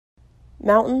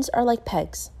Mountains are like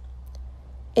pegs.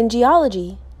 In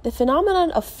geology, the phenomenon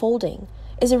of folding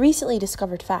is a recently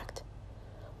discovered fact.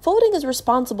 Folding is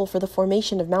responsible for the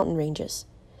formation of mountain ranges.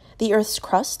 The Earth's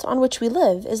crust on which we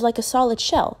live is like a solid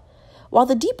shell, while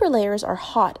the deeper layers are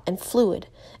hot and fluid,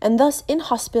 and thus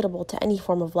inhospitable to any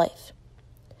form of life.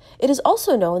 It is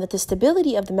also known that the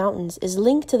stability of the mountains is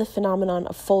linked to the phenomenon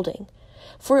of folding,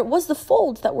 for it was the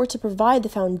folds that were to provide the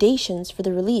foundations for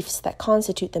the reliefs that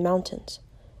constitute the mountains.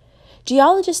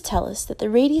 Geologists tell us that the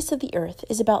radius of the Earth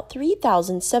is about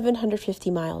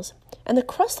 3,750 miles, and the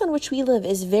crust on which we live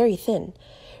is very thin,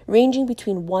 ranging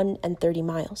between 1 and 30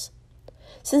 miles.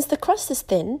 Since the crust is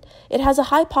thin, it has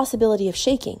a high possibility of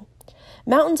shaking.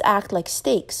 Mountains act like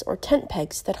stakes or tent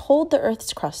pegs that hold the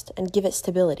Earth's crust and give it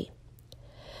stability.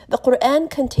 The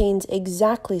Quran contains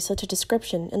exactly such a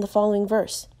description in the following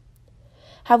verse.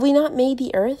 Have we not made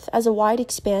the earth as a wide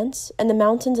expanse and the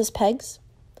mountains as pegs?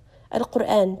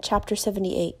 Al-Quran, chapter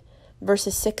 78,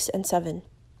 verses 6 and 7.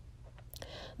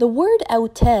 The word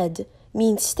awtad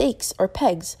means stakes or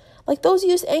pegs, like those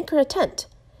used to anchor a tent,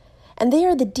 and they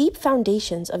are the deep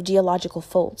foundations of geological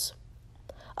folds.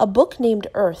 A book named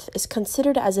Earth is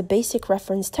considered as a basic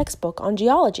reference textbook on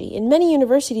geology in many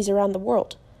universities around the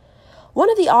world.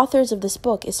 One of the authors of this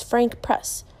book is Frank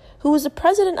Press, who was the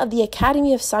president of the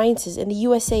Academy of Sciences in the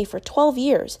USA for 12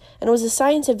 years and was a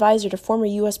science advisor to former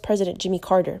US President Jimmy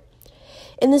Carter.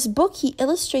 In this book, he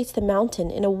illustrates the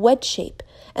mountain in a wedge shape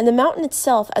and the mountain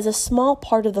itself as a small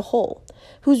part of the whole,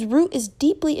 whose root is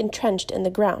deeply entrenched in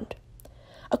the ground.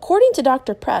 According to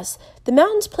Dr. Press, the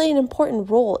mountains play an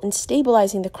important role in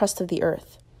stabilizing the crust of the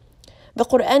earth. The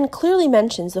Quran clearly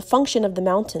mentions the function of the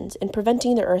mountains in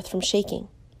preventing the earth from shaking.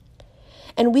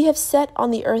 And we have set on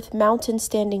the earth mountains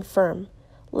standing firm,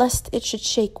 lest it should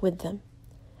shake with them.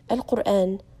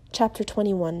 Al-Quran, chapter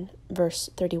 21, verse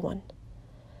 31.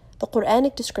 The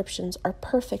Quranic descriptions are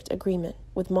perfect agreement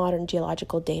with modern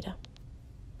geological data.